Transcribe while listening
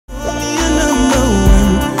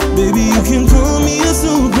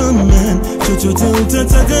Hey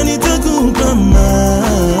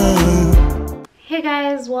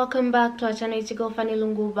guys, welcome back to our channel. It's your girl Fanny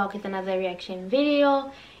Lungu, back with another reaction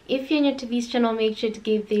video. If you're new to this channel, make sure to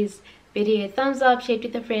give this video a thumbs up, share it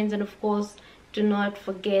with your friends, and of course do not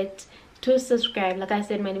forget to subscribe. Like I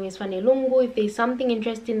said, my name is Fanny Lungu. If there's something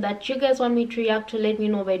interesting that you guys want me to react to, let me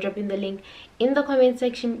know by dropping the link in the comment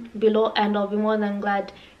section below, and I'll be more than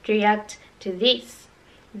glad to react to this.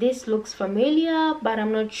 This looks familiar, but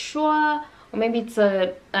I'm not sure, or maybe it's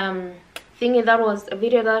a video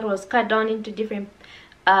that was cut down into different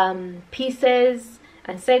pieces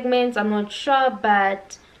and segments. I'm not sure,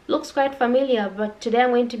 but looks quite familiar. But today I'm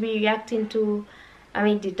going to be reacting to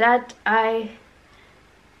Ahmed Deedat. I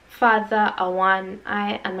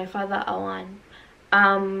and my father are one.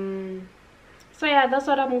 So yeah, that's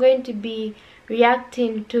what I'm going to be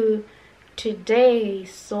reacting to today.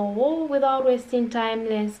 So without wasting time,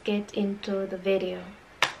 let's get into the video.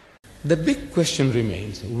 The big question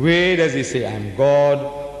remains, where does he say I'm God,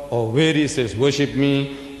 or where he says worship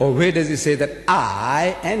me, or where does he say that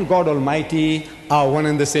I and God Almighty are one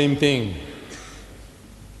and the same thing?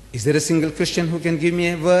 Is there a single Christian who can give me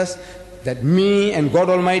a verse that me and God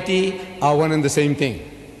Almighty are one and the same thing?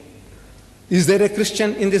 Is there a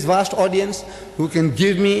Christian in this vast audience who can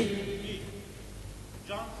give me?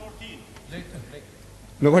 John 14.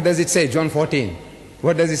 No, what does it say? John 14.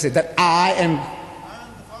 What does it say? That I am... the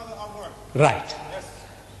Father are one. Right. Yes.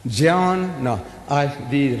 John, no,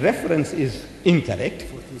 the reference is incorrect.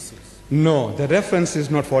 14:6. No, the reference is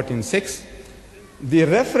not 14:6. The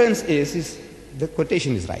reference is the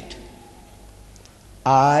quotation is right.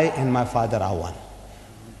 I and my Father are one.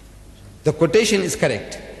 The quotation is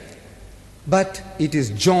correct. But it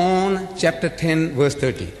is John chapter 10 verse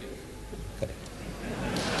 30. Correct.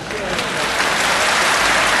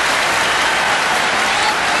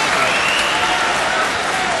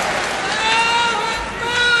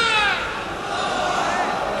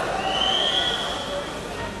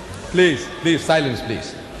 Please, silence,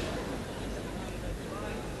 please.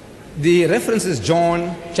 The reference is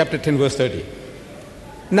John chapter 10 verse 30.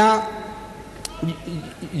 Now,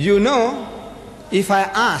 you know, if I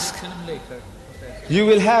ask, you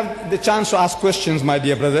will have the chance to ask questions, my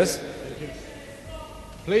dear brothers.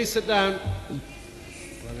 Please sit down.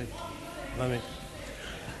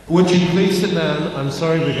 Would you please sit down? I'm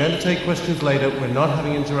sorry, we're going to take questions later. We're not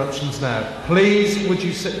having interruptions now. Please, would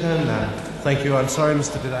you sit down now? Thank you. I'm sorry,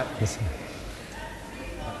 Mr. Deedat. Yes.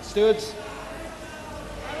 Stewards.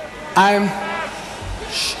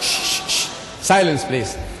 Silence,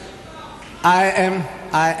 please. I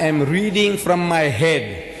am reading from my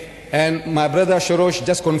head, and my brother Shorosh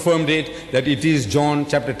just confirmed it, that it is John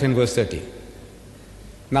chapter 10 verse 30.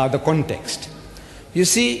 Now the context. You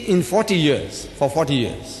see, for 40 years,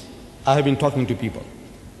 I have been talking to people.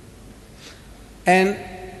 And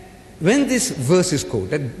when this verse is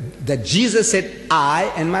quoted, that Jesus said, I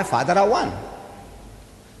and my Father are one.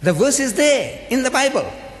 The verse is there in the Bible.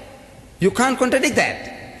 You can't contradict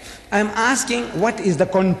that. I am asking, what is the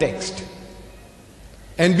context?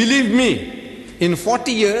 And believe me, in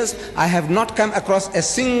 40 years, I have not come across a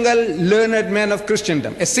single learned man of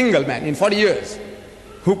Christendom, a single man in 40 years,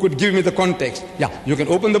 who could give me the context. Yeah, you can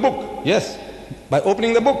open the book, yes, by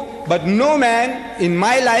opening the book. But no man in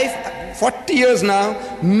my life, 40 years now,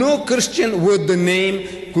 no Christian worth the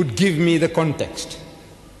name could give me the context.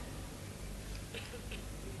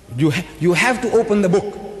 You have to open the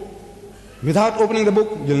book. Without opening the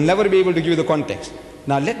book, you'll never be able to give you the context.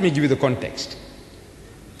 Now let me give you the context.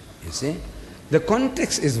 You see, the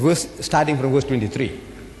context is starting from verse 23.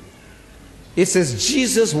 It says,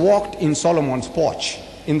 Jesus walked in Solomon's porch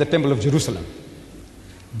in the temple of Jerusalem.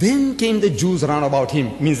 Then came the Jews round about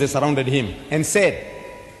him, means they surrounded him, and said,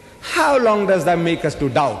 how long dost thou make us to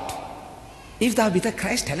doubt? If thou be the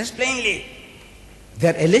Christ, tell us plainly. They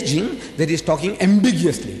are alleging that he is talking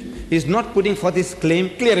ambiguously. He is not putting forth his claim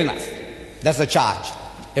clear enough. That's a charge,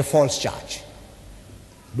 a false charge.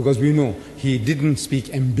 Because we know he didn't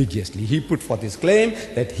speak ambiguously. He put forth his claim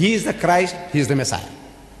that he is the Christ, he is the Messiah.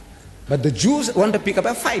 But the Jews want to pick up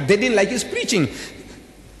a fight. They didn't like his preaching.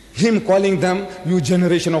 Him calling them, you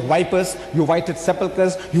generation of vipers, you whited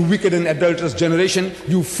sepulchres, you wicked and adulterous generation,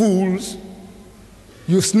 you fools,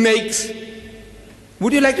 you snakes.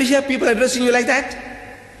 Would you like to hear people addressing you like that?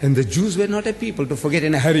 And the Jews were not a people to forget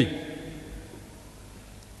in a hurry.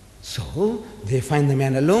 So they find the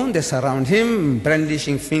man alone, they surround him,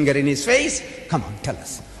 brandishing finger in his face. Come on, tell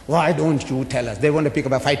us. Why don't you tell us? They want to pick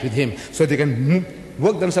up a fight with him so they can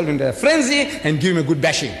work themselves into a frenzy and give him a good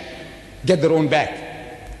bashing. Get their own back.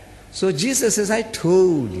 So Jesus says, I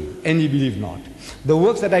told you, and you believe not. The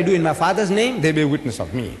works that I do in my Father's name, they bear witness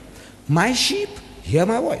of me. My sheep hear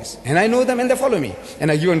my voice, and I know them and they follow me,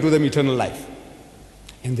 and I give unto them eternal life,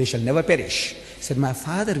 and they shall never perish. He said, my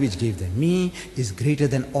Father which gave them me is greater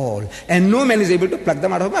than all, and no man is able to pluck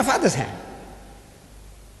them out of my Father's hand.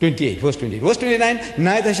 28, verse 28. Verse 29,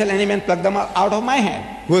 neither shall any man pluck them out of my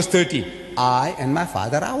hand. Verse 30, I and my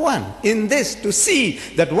Father are one. In this, to see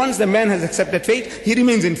that once the man has accepted faith, he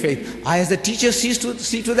remains in faith. I as the teacher see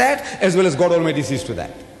to that, as well as God Almighty sees to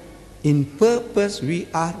that. In purpose we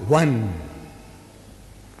are one.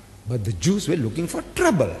 But the Jews were looking for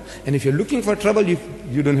trouble. And if you're looking for trouble,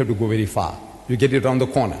 you don't have to go very far. You get it around the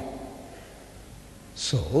corner.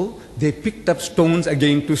 So they picked up stones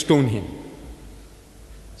again to stone him.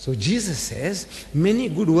 So Jesus says, many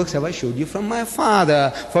good works have I showed you from my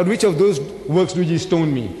Father. For which of those works do ye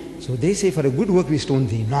stone me? So they say, for a good work we stone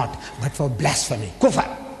thee not, but for blasphemy,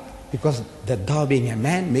 kufar. Because that thou being a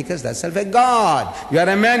man makest thyself a God. You are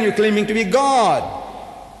a man, you're claiming to be God.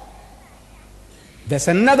 That's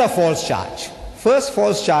another false charge. First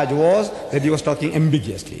false charge was that he was talking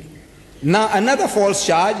ambiguously. Now another false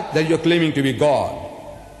charge that you're claiming to be God.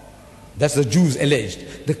 That's the Jews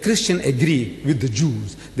alleged. The Christian agree with the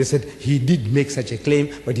Jews. They said he did make such a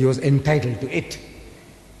claim, but he was entitled to it.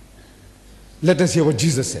 Let us hear what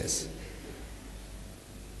Jesus says.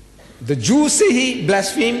 The Jews say he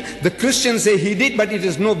blasphemed. The Christians say he did, but it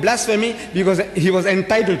is no blasphemy because he was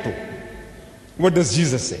entitled to. What does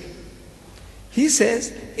Jesus say? He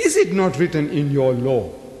says, is it not written in your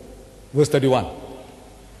law? Verse 31.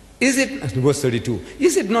 Verse 32.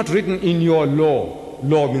 Is it not written in your law?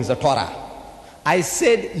 Law means the Torah. I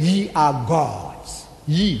said ye are gods.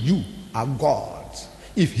 You are gods.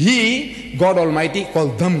 If he, God Almighty,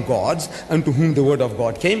 called them gods, unto whom the word of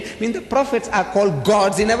God came, I mean the prophets are called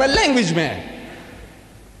gods in our language, man.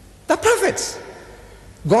 The prophets.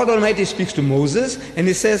 God Almighty speaks to Moses and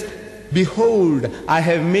he says, behold, I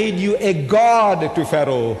have made you a god to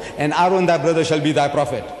Pharaoh, and Aaron thy brother shall be thy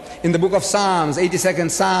prophet. In the book of Psalms,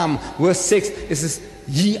 82nd Psalm, verse 6, it says,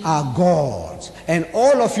 ye are gods, and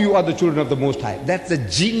all of you are the children of the Most High. That's the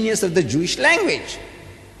genius of the Jewish language.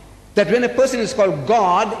 That when a person is called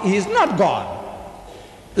God, he is not God.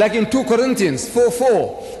 Like in 2 Corinthians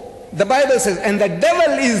 4:4, the Bible says, and the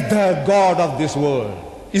devil is the God of this world.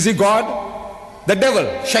 Is he God? The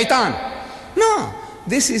devil, shaitan. No,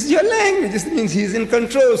 this is your language. This means he is in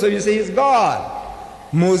control, so you say he's God.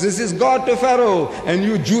 Moses is God to Pharaoh, and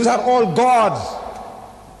you Jews are all gods.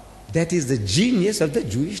 That is the genius of the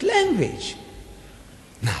Jewish language.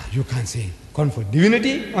 Now, you can't say confer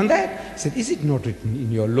divinity on that. He said, is it not written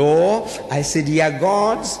in your law? I said, ye are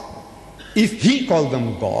gods. If he called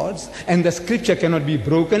them gods, and the scripture cannot be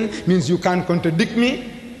broken, means you can't contradict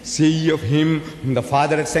me. Say ye of him whom the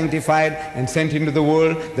Father hath sanctified and sent into the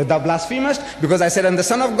world, that thou blasphemest, because I said, I'm the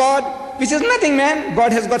Son of God, which is nothing, man.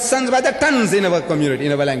 God has got sons by the tons in our community,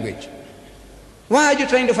 in our language. Why are you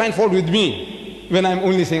trying to find fault with me when I'm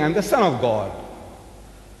only saying I'm the Son of God,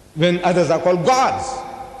 when others are called gods?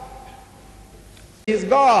 He is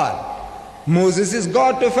God. Moses is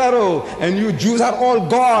God to Pharaoh, and you Jews are all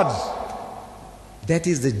gods. That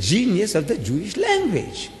is the genius of the Jewish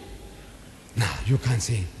language. Now, you can't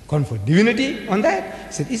say confer divinity on that.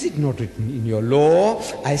 He said, is it not written in your law?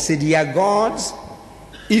 I said, ye are gods.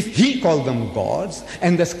 If he called them gods,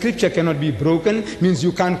 and the scripture cannot be broken, means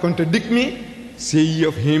you can't contradict me. Say ye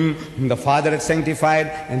of him whom the Father hath sanctified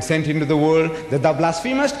and sent into the world, that thou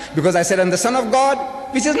blasphemest, because I said, I'm the Son of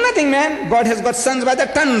God, which is nothing, man. God has got sons by the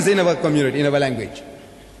tons in our community, in our language.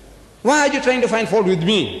 Why are you trying to find fault with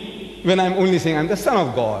me when I'm only saying I'm the Son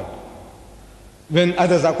of God, when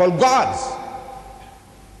others are called gods?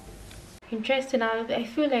 Interesting. I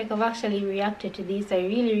feel like I've actually reacted to this. I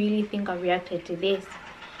really think I've reacted to this.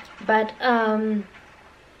 But I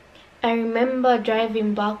remember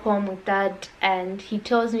driving back home with Dad, and he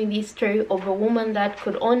tells me this story of a woman that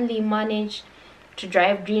could only manage to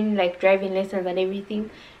drive, during like driving lessons and everything,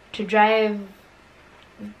 to drive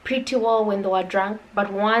pretty well when they were drunk.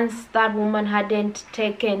 But once that woman hadn't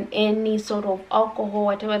taken any sort of alcohol,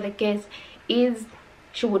 whatever the case is,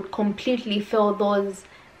 she would completely fail those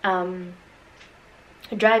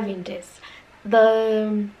driving tests.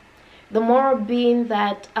 The moral being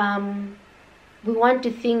that we want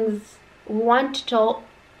to tell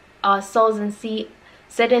ourselves and see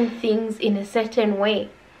certain things in a certain way.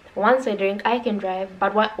 Once I drink, I can drive,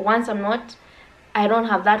 but once I'm not, I don't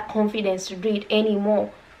have that confidence to do it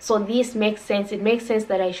anymore. So this makes sense. It makes sense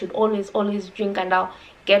that I should always drink, and I'll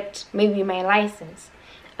get maybe my license.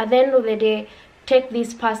 At the end of the day, take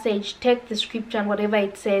this passage, take the scripture and whatever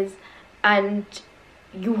it says, and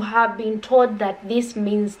you have been told that this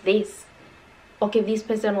means this. Okay, this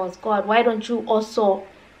person was God. Why don't you also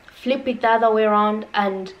flip it the other way around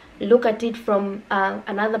and look at it from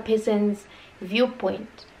another person's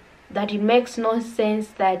viewpoint. That it makes no sense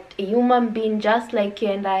that a human being just like you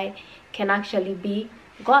and I can actually be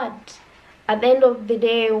God. At the end of the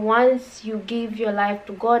day, once you give your life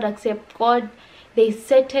to God, accept God, there's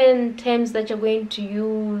certain terms that you're going to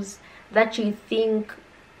use that you think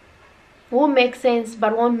will make sense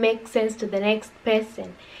but won't make sense to the next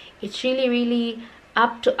person. It's really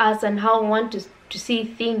up to us and how we want to see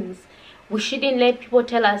things. We shouldn't let people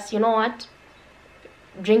tell us, you know what,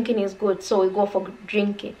 drinking is good, so we go for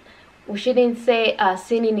drinking. We shouldn't say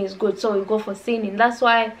sinning is good, so we go for sinning. That's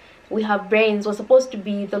why we have brains. We're supposed to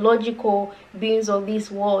be the logical beings of this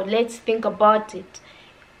world. Let's think about it.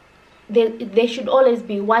 There should always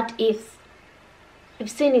be what ifs. If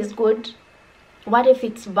sin is good, what if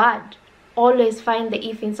it's bad? Always find the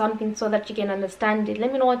if in something so that you can understand it.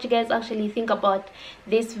 Let me know what you guys actually think about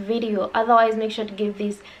this video. Otherwise, make sure to give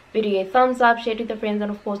this video a thumbs up, share it with your friends,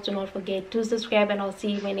 and of course do not forget to subscribe, and I'll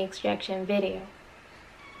see you in my next reaction video.